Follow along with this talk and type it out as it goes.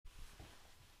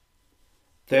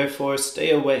Therefore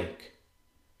stay awake,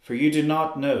 for you do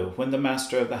not know when the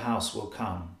master of the house will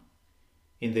come,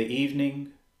 in the evening,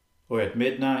 or at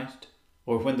midnight,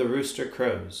 or when the rooster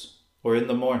crows, or in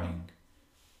the morning,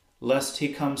 lest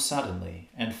he come suddenly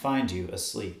and find you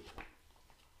asleep.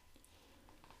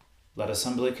 Let us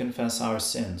humbly confess our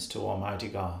sins to Almighty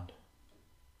God.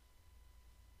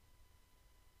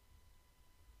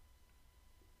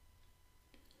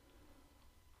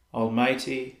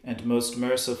 Almighty and most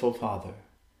merciful Father,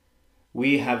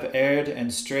 we have erred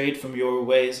and strayed from your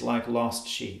ways like lost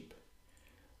sheep.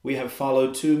 We have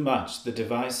followed too much the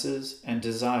devices and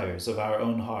desires of our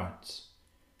own hearts.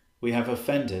 We have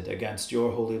offended against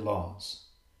your holy laws.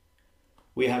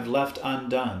 We have left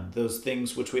undone those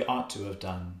things which we ought to have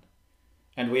done,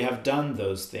 and we have done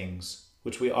those things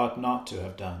which we ought not to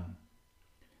have done.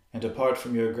 And apart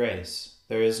from your grace,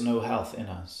 there is no health in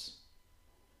us.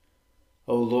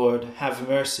 O Lord, have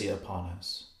mercy upon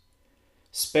us.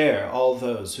 Spare all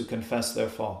those who confess their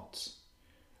faults.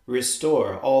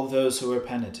 Restore all those who are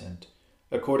penitent,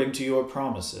 according to your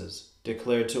promises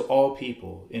declared to all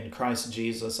people in Christ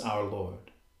Jesus our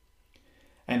Lord.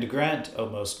 And grant, O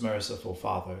most merciful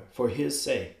Father, for his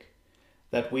sake,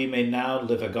 that we may now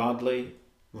live a godly,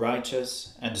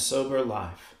 righteous, and sober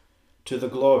life, to the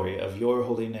glory of your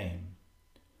holy name.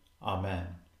 Amen.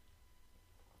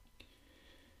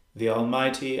 The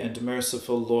Almighty and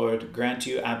merciful Lord grant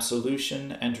you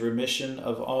absolution and remission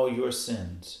of all your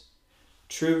sins,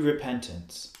 true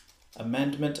repentance,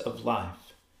 amendment of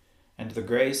life, and the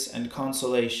grace and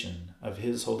consolation of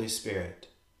his Holy Spirit.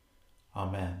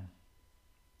 Amen.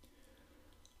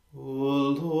 O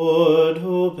Lord,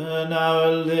 open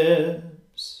our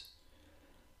lips,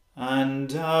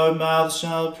 and our mouth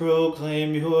shall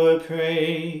proclaim your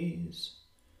praise.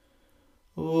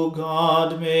 O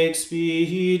God, make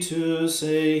speed to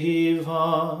save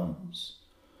us.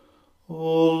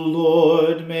 O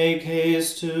Lord, make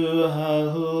haste to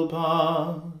help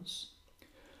us.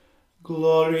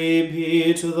 Glory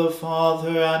be to the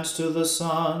Father, and to the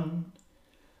Son,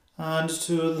 and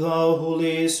to the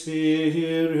Holy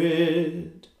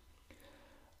Spirit,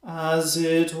 as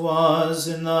it was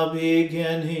in the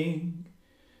beginning,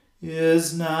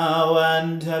 is now,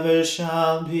 and ever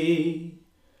shall be,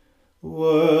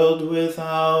 world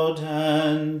without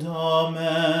end.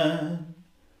 Amen.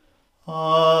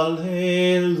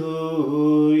 Alleluia.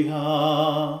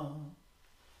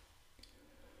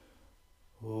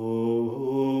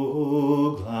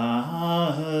 O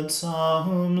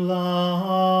gladsome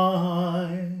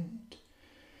light,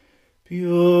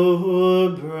 pure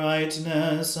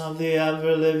brightness of the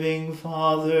ever-living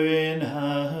Father in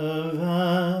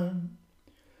heaven,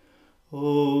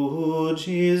 O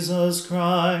Jesus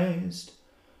Christ,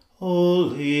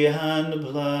 holy and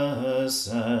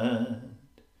blessed,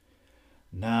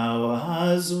 now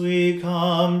as we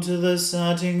come to the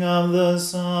setting of the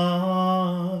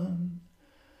sun,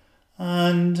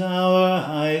 and our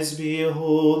eyes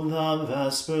behold the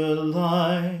vesper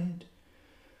light,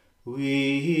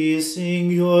 we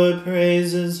sing your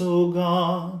praises, O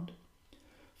God,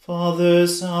 Father,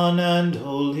 Son, and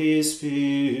Holy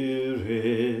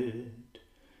Spirit.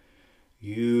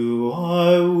 You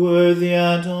are worthy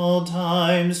at all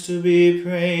times to be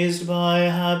praised by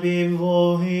happy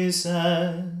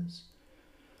voices,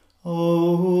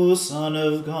 O Son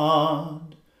of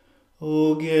God,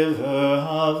 O Giver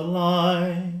of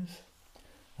life,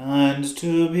 and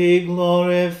to be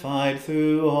glorified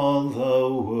through all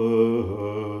the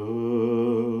world.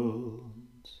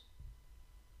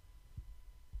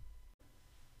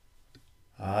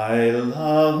 I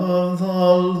love the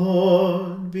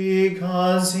Lord,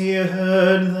 because he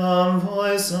heard the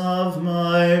voice of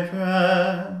my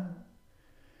prayer,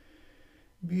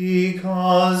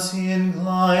 because he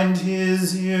inclined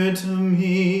his ear to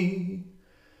me.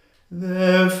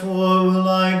 Therefore will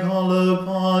I call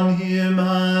upon him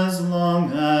as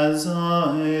long as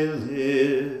I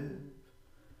live.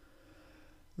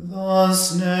 The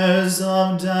snares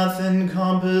of death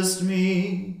encompassed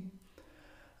me,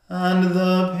 and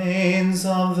the pains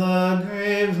of the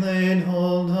grave laid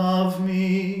hold of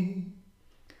me.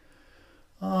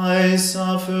 I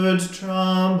suffered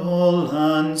trouble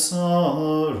and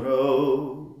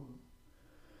sorrow.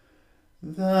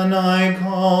 Then I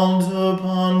called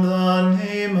upon the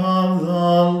name of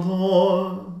the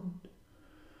Lord.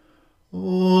 O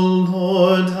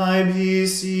Lord, I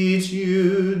beseech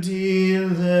you,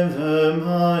 deliver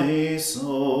my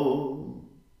soul.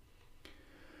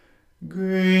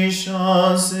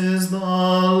 Gracious is the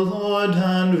Lord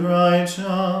and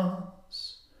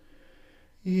righteous.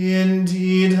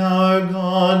 Indeed, our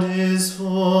God is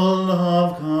full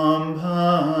of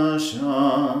compassion.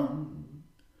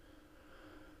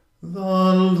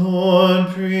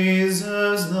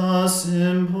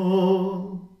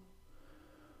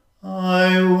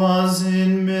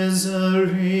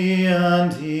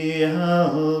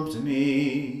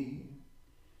 me.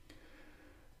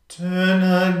 Turn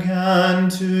again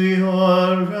to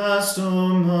your rest, O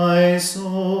my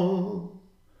soul,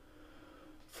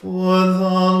 for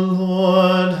the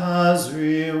Lord has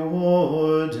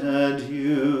rewarded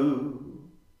you.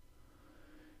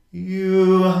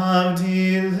 You have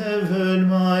delivered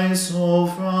my soul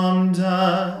from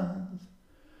death,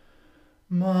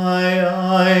 my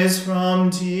eyes from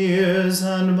tears,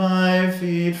 and my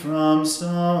feet from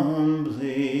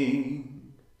stumbling.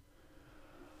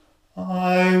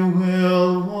 I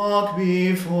will walk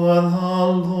before the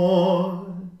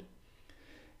Lord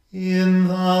in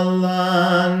the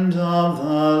land of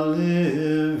the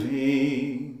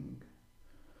living.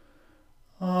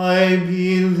 I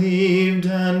believed,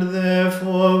 and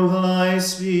therefore will I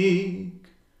speak.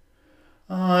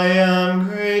 I am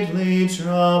greatly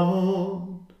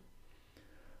troubled.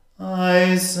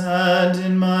 I said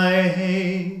in my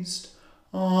haste,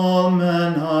 all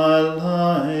men are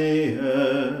liars.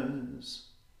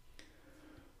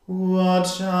 What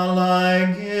shall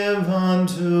I give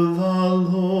unto the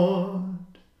Lord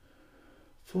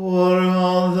for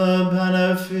all the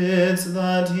benefits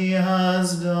that he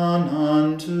has done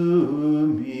unto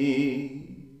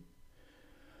me?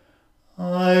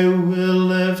 I will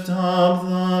lift up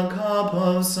the cup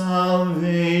of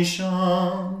salvation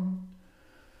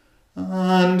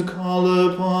and call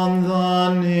upon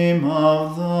the name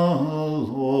of the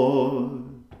Lord.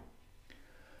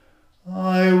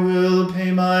 I will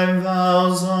pay my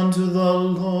vows unto the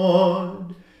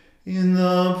Lord in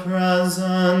the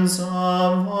presence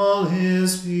of all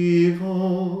his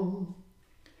people.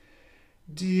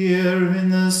 Dear in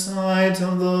the sight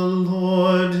of the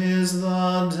Lord is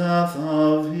the death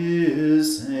of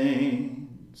his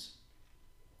saints.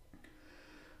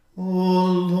 O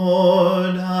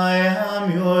Lord, I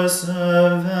am your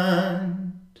servant.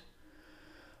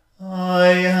 I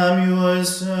am your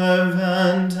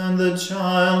servant and the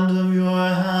child of your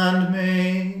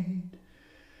handmaid.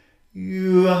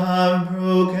 You have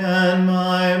broken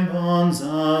my bonds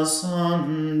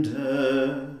asunder.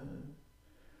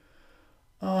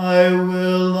 I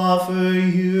will offer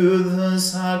you the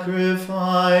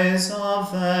sacrifice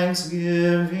of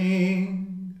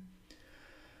thanksgiving,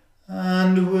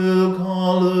 and will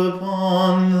call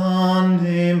upon the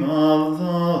name of the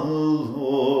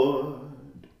Lord.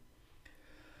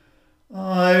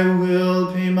 I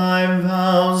will pay my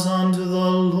vows unto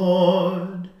the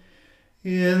Lord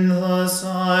in the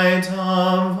sight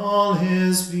of all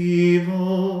his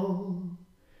people,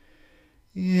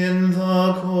 in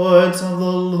the courts of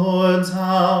the Lord's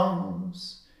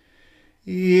house,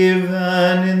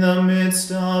 even in the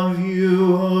midst of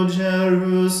you, O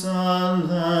Jerusalem.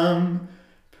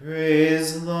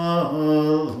 Praise the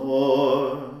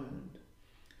Lord.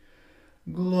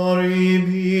 Glory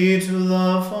be to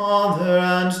the Father,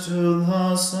 and to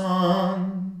the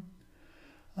Son,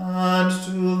 and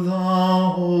to the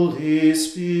Holy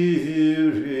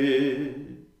Spirit,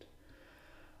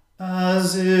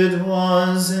 as it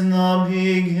was in the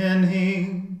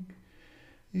beginning,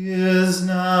 is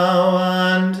now,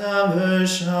 and ever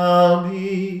shall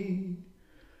be,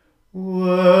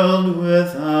 world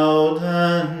without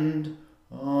end.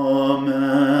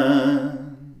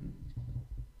 Amen.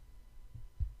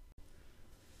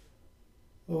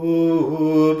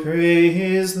 O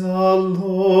praise the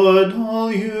Lord,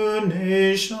 all you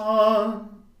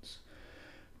nations.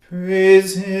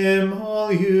 Praise him,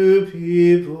 all you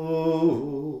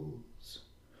peoples.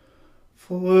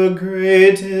 For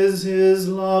great is his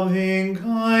loving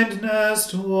kindness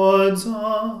towards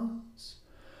us,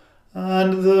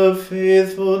 and the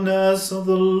faithfulness of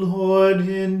the Lord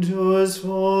endures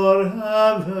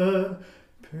forever.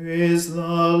 Praise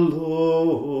the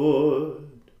Lord.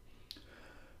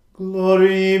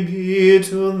 Glory be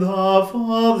to the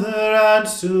Father, and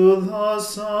to the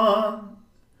Son,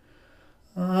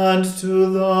 and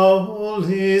to the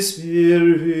Holy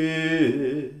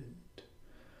Spirit,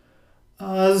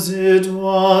 as it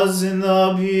was in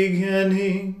the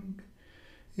beginning,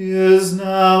 is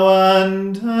now,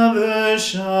 and ever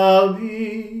shall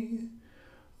be,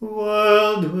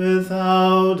 world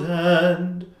without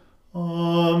end.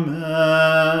 Amen.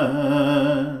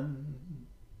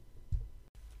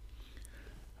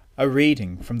 A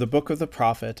reading from the book of the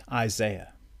prophet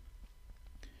Isaiah.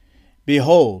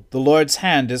 Behold, the Lord's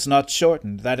hand is not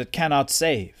shortened that it cannot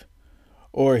save,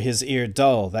 or his ear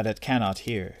dull that it cannot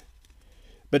hear.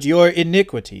 But your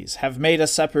iniquities have made a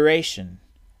separation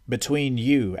between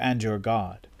you and your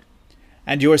God,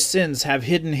 and your sins have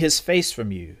hidden his face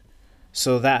from you,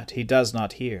 so that he does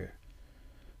not hear.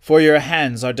 For your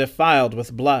hands are defiled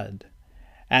with blood,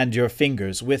 and your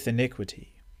fingers with iniquity.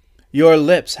 Your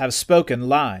lips have spoken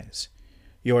lies.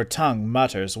 Your tongue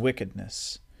mutters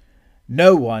wickedness.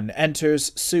 No one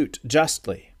enters suit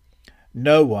justly.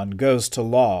 No one goes to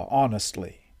law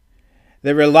honestly.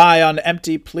 They rely on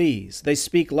empty pleas. They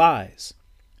speak lies.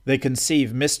 They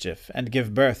conceive mischief and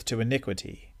give birth to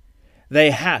iniquity.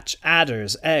 They hatch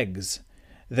adders' eggs.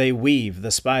 They weave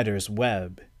the spider's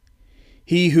web.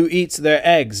 He who eats their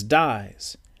eggs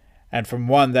dies, and from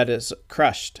one that is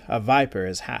crushed a viper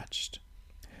is hatched.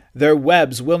 Their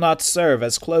webs will not serve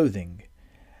as clothing.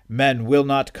 Men will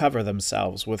not cover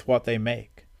themselves with what they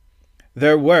make.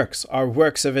 Their works are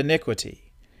works of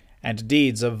iniquity, and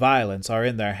deeds of violence are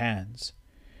in their hands.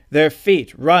 Their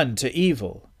feet run to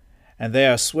evil, and they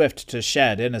are swift to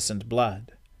shed innocent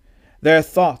blood. Their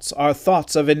thoughts are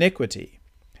thoughts of iniquity.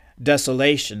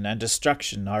 Desolation and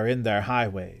destruction are in their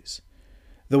highways.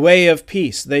 The way of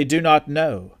peace they do not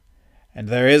know, and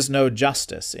there is no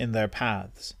justice in their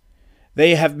paths.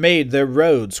 They have made their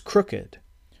roads crooked.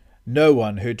 No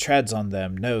one who treads on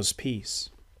them knows peace.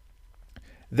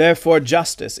 Therefore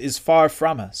justice is far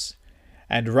from us,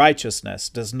 and righteousness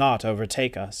does not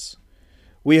overtake us.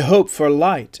 We hope for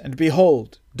light, and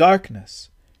behold, darkness,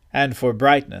 and for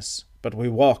brightness, but we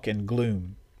walk in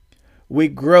gloom. We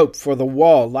grope for the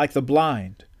wall like the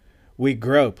blind. We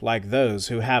grope like those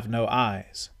who have no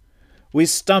eyes. We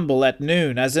stumble at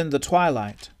noon as in the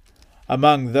twilight.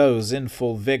 Among those in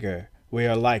full vigor, we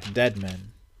are like dead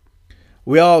men.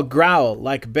 We all growl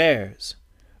like bears.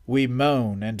 We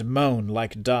moan and moan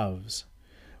like doves.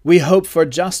 We hope for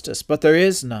justice, but there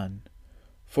is none.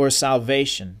 For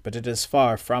salvation, but it is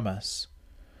far from us.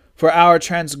 For our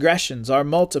transgressions are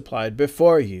multiplied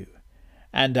before you,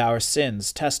 and our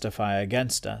sins testify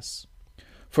against us.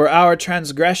 For our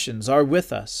transgressions are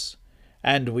with us,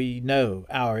 and we know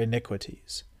our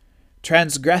iniquities,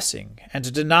 transgressing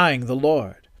and denying the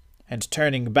Lord, and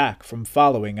turning back from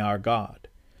following our God,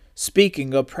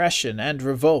 speaking oppression and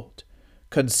revolt,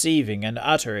 conceiving and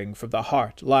uttering from the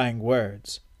heart lying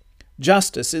words.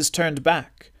 Justice is turned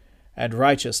back, and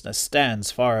righteousness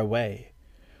stands far away.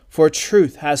 For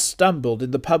truth has stumbled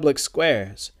in the public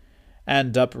squares,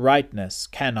 and uprightness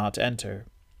cannot enter.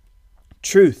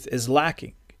 Truth is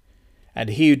lacking, and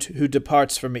he who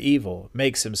departs from evil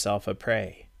makes himself a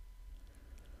prey.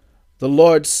 The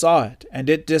Lord saw it, and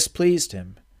it displeased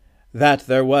him, that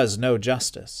there was no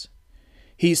justice.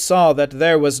 He saw that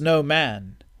there was no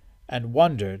man, and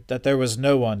wondered that there was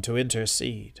no one to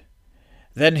intercede.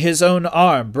 Then his own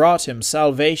arm brought him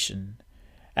salvation,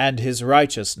 and his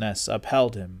righteousness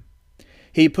upheld him.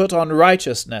 He put on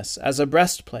righteousness as a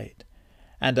breastplate,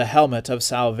 and a helmet of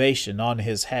salvation on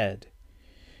his head.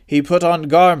 He put on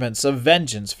garments of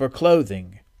vengeance for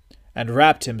clothing, and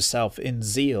wrapped himself in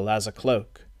zeal as a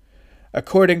cloak.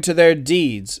 According to their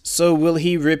deeds, so will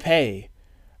he repay,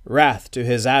 wrath to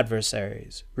his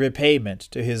adversaries, repayment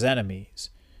to his enemies.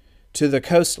 To the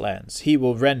coastlands he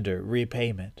will render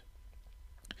repayment.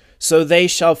 So they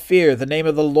shall fear the name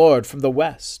of the Lord from the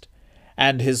west,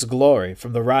 and his glory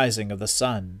from the rising of the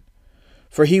sun.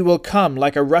 For he will come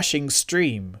like a rushing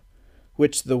stream,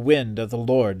 which the wind of the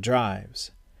Lord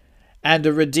drives. And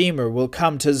a Redeemer will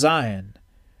come to Zion,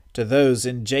 to those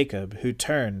in Jacob who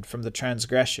turned from the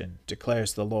transgression,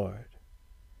 declares the Lord.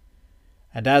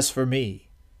 And as for me,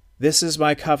 this is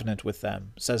my covenant with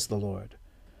them, says the Lord.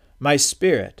 My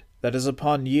spirit that is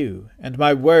upon you, and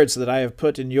my words that I have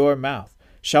put in your mouth,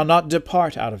 shall not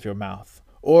depart out of your mouth,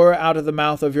 or out of the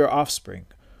mouth of your offspring,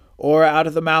 or out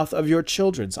of the mouth of your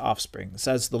children's offspring,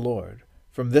 says the Lord,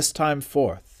 from this time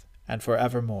forth and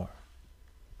forevermore.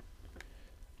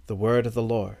 The word of the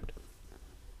Lord.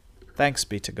 Thanks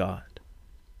be to God.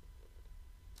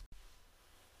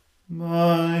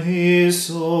 My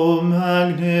soul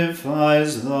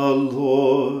magnifies the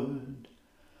Lord,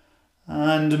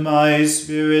 and my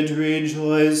spirit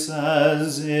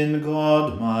rejoices in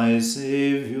God my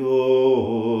Saviour.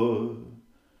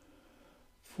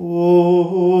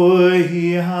 For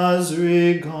he has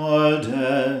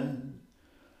regarded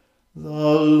the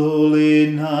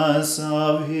lowliness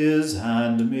of his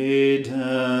handmaiden.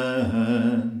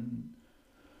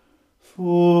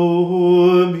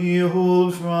 For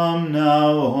behold, from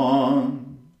now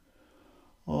on,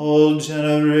 all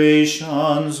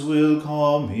generations will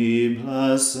call me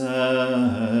blessed.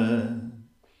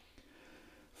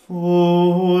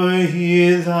 For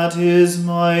he that is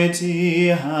mighty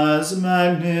has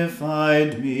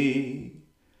magnified me,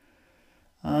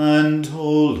 and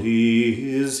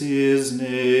holy is his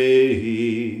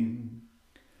name.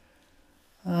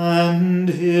 And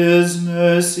his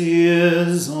mercy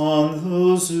is on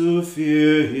those who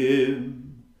fear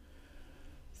him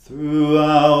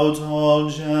throughout all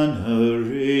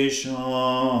generations.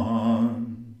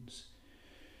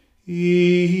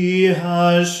 He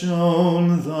has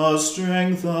shown the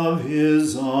strength of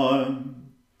his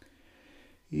arm.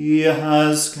 He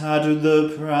has scattered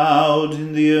the proud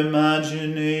in the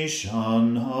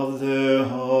imagination of their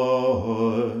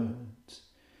hearts.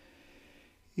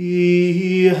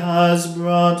 He has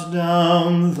brought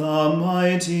down the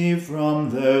mighty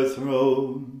from their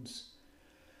thrones,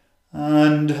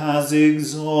 and has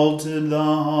exalted the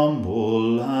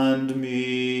humble and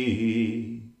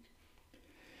meek.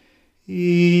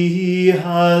 He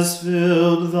has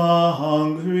filled the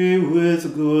hungry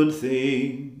with good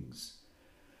things,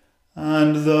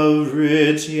 and the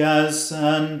rich he has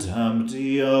sent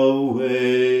empty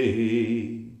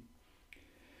away.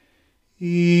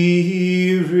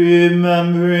 He,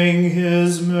 remembering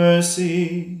his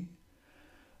mercy,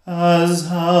 has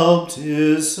helped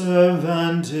his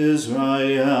servant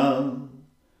Israel,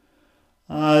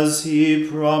 as he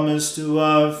promised to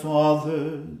our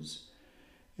fathers,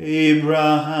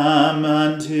 Abraham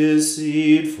and his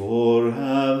seed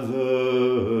forever.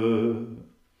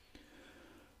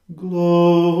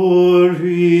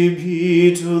 Glory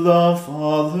be to the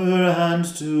Father and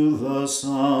to the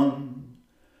Son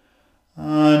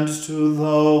and to the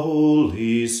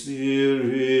Holy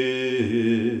Spirit,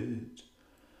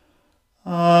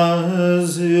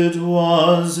 as it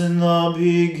was in the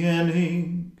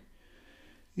beginning,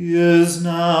 is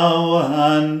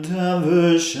now, and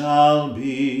ever shall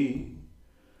be,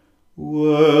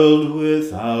 world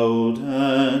without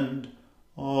end.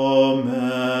 Amen.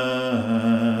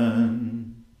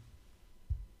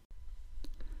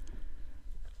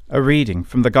 A reading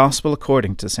from the Gospel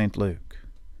according to St. Luke.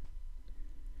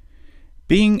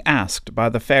 Being asked by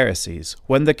the Pharisees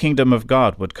when the kingdom of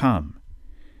God would come,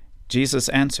 Jesus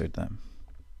answered them,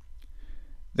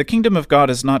 "The kingdom of God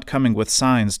is not coming with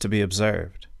signs to be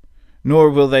observed, nor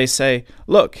will they say,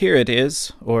 'Look, here it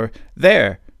is,' or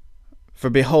 'There,' for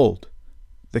behold,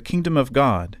 the kingdom of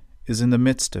God is in the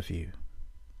midst of you."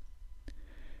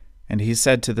 And he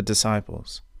said to the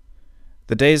disciples,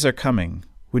 "The days are coming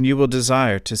when you will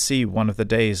desire to see one of the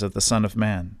days of the Son of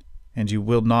Man, and you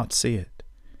will not see it.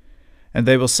 And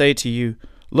they will say to you,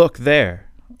 'Look there,'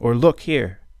 or 'Look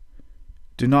here.'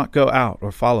 Do not go out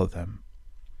or follow them.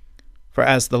 For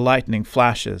as the lightning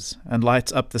flashes and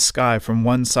lights up the sky from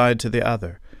one side to the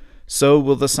other, so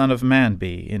will the Son of Man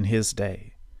be in his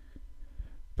day.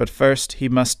 But first he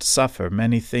must suffer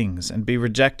many things and be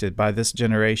rejected by this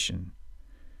generation.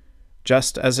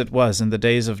 Just as it was in the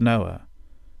days of Noah,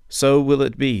 so will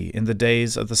it be in the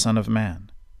days of the Son of Man.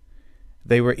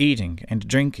 They were eating and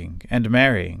drinking and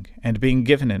marrying and being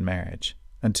given in marriage,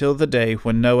 until the day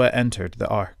when Noah entered the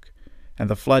ark, and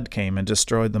the flood came and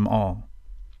destroyed them all.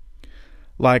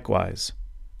 Likewise,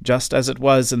 just as it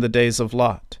was in the days of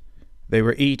Lot, they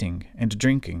were eating and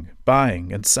drinking,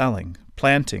 buying and selling,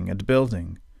 planting and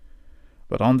building.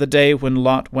 But on the day when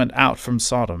Lot went out from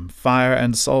Sodom, fire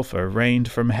and sulfur rained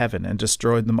from heaven and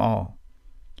destroyed them all.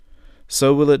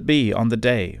 So will it be on the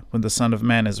day when the Son of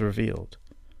Man is revealed.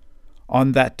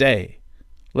 On that day,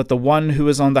 let the one who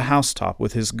is on the housetop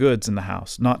with his goods in the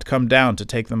house not come down to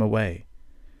take them away.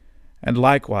 And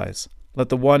likewise, let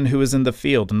the one who is in the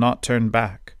field not turn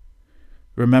back.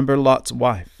 Remember Lot's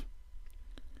wife.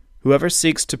 Whoever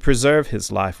seeks to preserve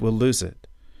his life will lose it,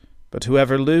 but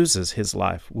whoever loses his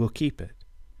life will keep it.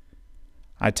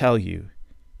 I tell you,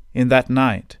 in that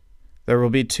night there will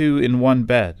be two in one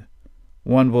bed,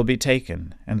 one will be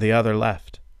taken and the other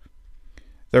left.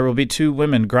 There will be two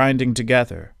women grinding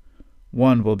together,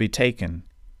 one will be taken,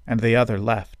 and the other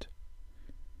left."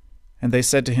 And they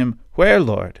said to him, "Where,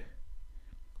 Lord?"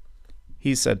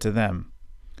 He said to them,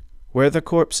 "Where the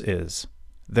corpse is,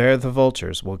 there the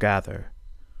vultures will gather."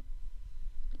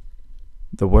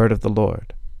 The word of the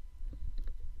Lord.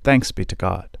 Thanks be to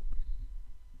God.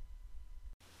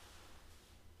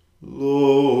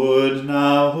 Lord,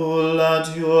 now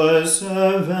let your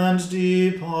servant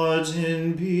depart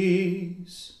in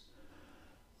peace,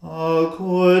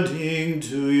 according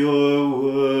to your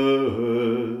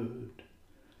word.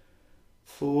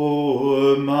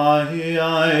 For my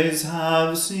eyes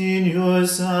have seen your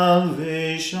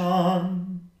salvation,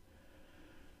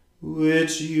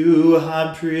 which you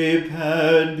have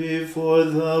prepared before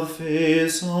the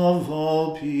face of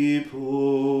all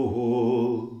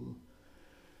people,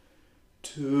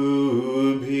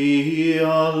 to be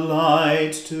a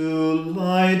light to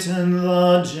lighten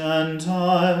the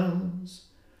Gentiles,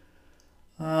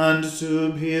 and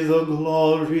to be the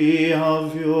glory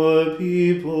of your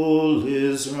people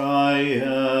Israel.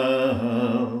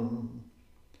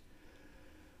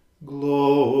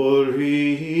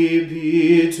 Glory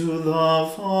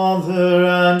the Father,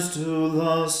 and to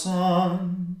the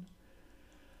Son,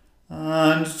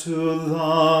 and to the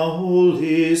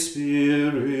Holy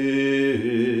Spirit,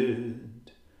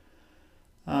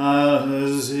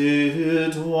 as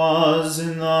it was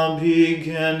in the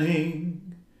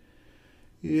beginning,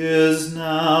 is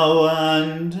now,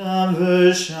 and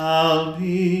ever shall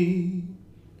be,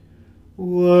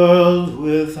 world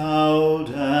without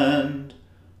end.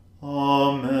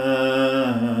 Amen.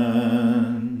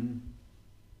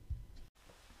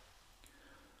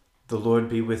 The Lord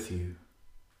be with you.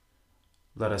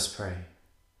 Let us pray.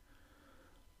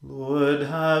 Lord,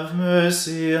 have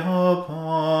mercy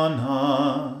upon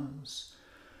us.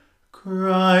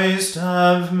 Christ,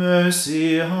 have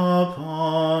mercy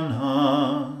upon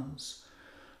us.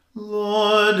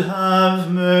 Lord, have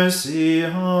mercy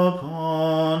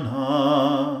upon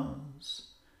us.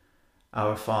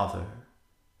 Our Father,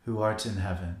 who art in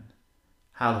heaven,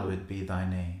 hallowed be thy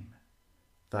name.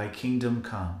 Thy kingdom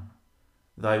come,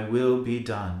 thy will be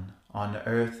done on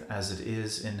earth as it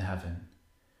is in heaven.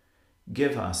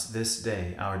 Give us this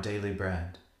day our daily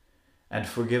bread, and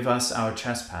forgive us our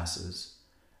trespasses,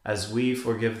 as we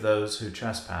forgive those who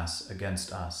trespass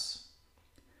against us.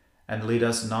 And lead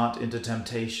us not into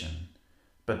temptation,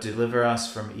 but deliver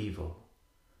us from evil.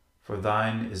 For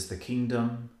thine is the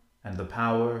kingdom, and the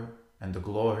power, and the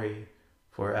glory,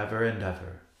 forever and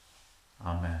ever.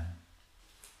 Amen.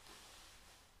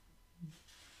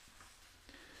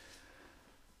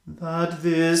 That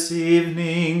this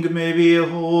evening may be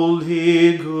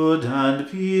wholly good and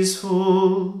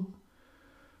peaceful,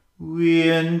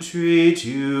 we entreat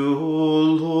you, O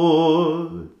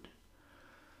Lord,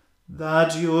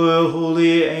 that your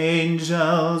holy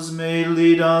angels may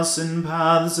lead us in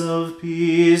paths of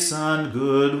peace and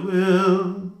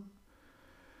goodwill.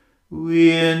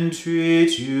 We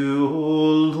entreat you, O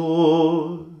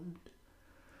Lord,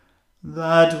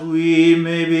 that we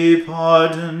may be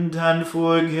pardoned and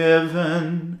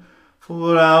forgiven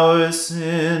for our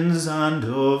sins and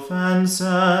offenses.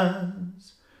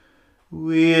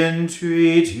 We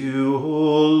entreat you,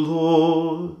 O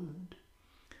Lord,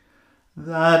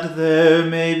 that there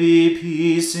may be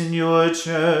peace in your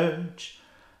church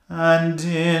and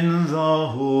in the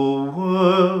whole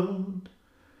world.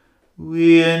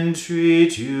 We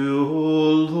entreat you,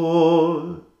 O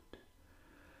Lord,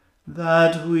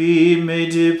 that we may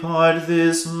depart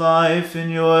this life in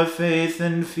your faith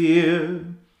and fear,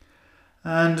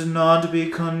 and not be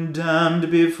condemned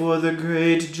before the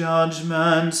great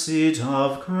judgment seat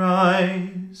of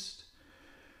Christ.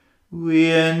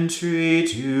 We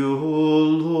entreat you, O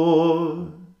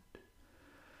Lord,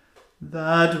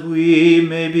 that we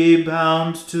may be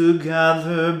bound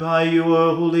together by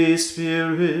your Holy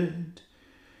Spirit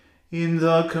in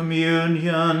the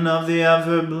communion of the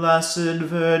ever-blessed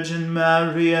Virgin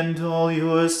Mary and all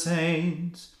your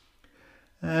saints,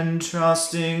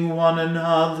 entrusting one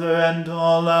another and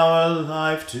all our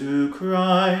life to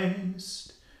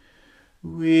Christ.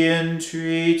 We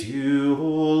entreat you,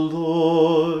 O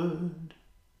Lord.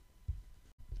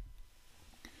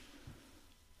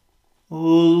 O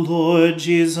Lord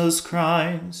Jesus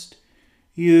Christ,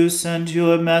 you sent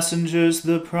your messengers,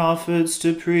 the prophets,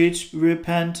 to preach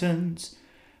repentance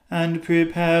and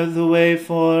prepare the way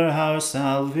for our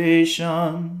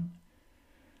salvation.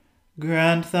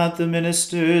 Grant that the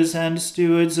ministers and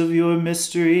stewards of your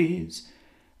mysteries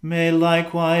may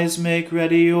likewise make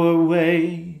ready your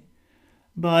way,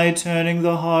 by turning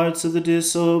the hearts of the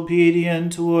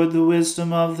disobedient toward the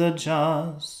wisdom of the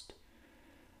just,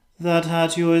 that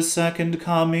at your second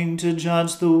coming to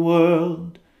judge the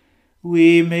world,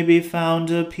 we may be found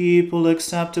a people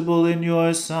acceptable in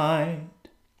your sight.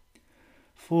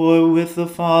 For with the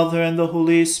Father and the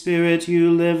Holy Spirit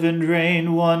you live and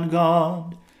reign, one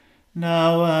God,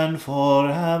 now and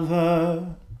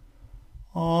forever.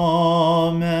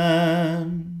 Amen.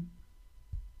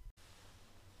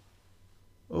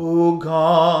 O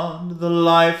God, the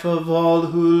life of all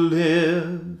who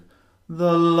live,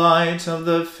 the light of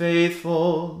the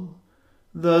faithful,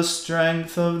 the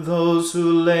strength of those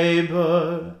who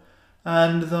labor,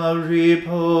 and the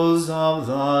repose of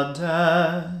the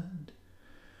dead,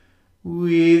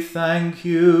 we thank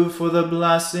you for the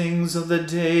blessings of the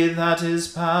day that is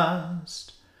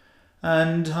past,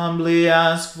 and humbly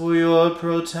ask for your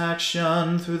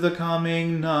protection through the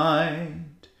coming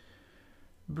night.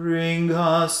 Bring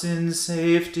us in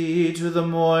safety to the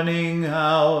morning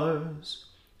hours,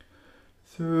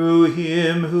 through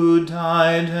him who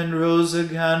died and rose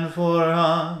again for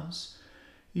us,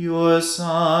 your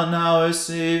Son, our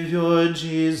Saviour,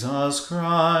 Jesus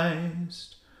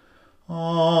Christ.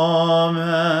 Amen.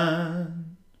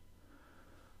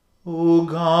 O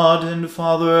God and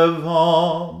Father of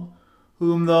all,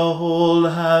 whom the whole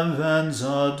heavens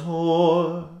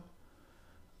adore,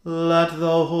 let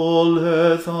the whole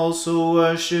earth also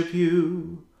worship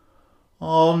you,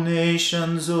 all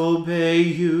nations obey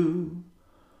you,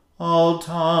 all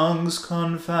tongues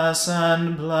confess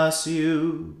and bless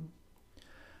you,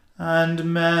 and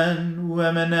men,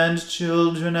 women, and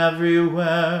children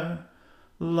everywhere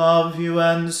love you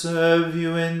and serve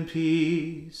you in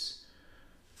peace.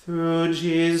 Through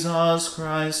Jesus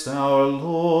Christ our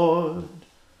Lord.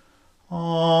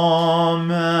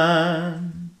 Amen.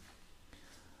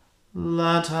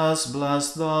 Let us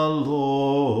bless the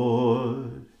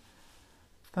Lord.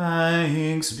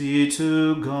 Thanks be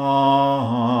to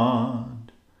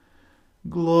God.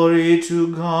 Glory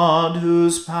to God,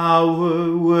 whose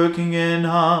power working in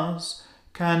us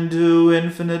can do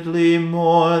infinitely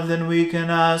more than we can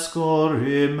ask or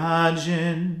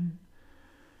imagine.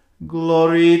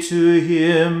 Glory to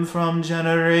him from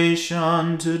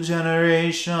generation to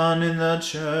generation in the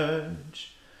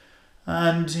Church,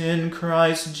 and in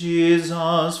Christ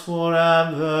Jesus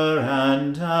forever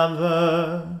and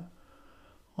ever.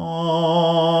 Amen.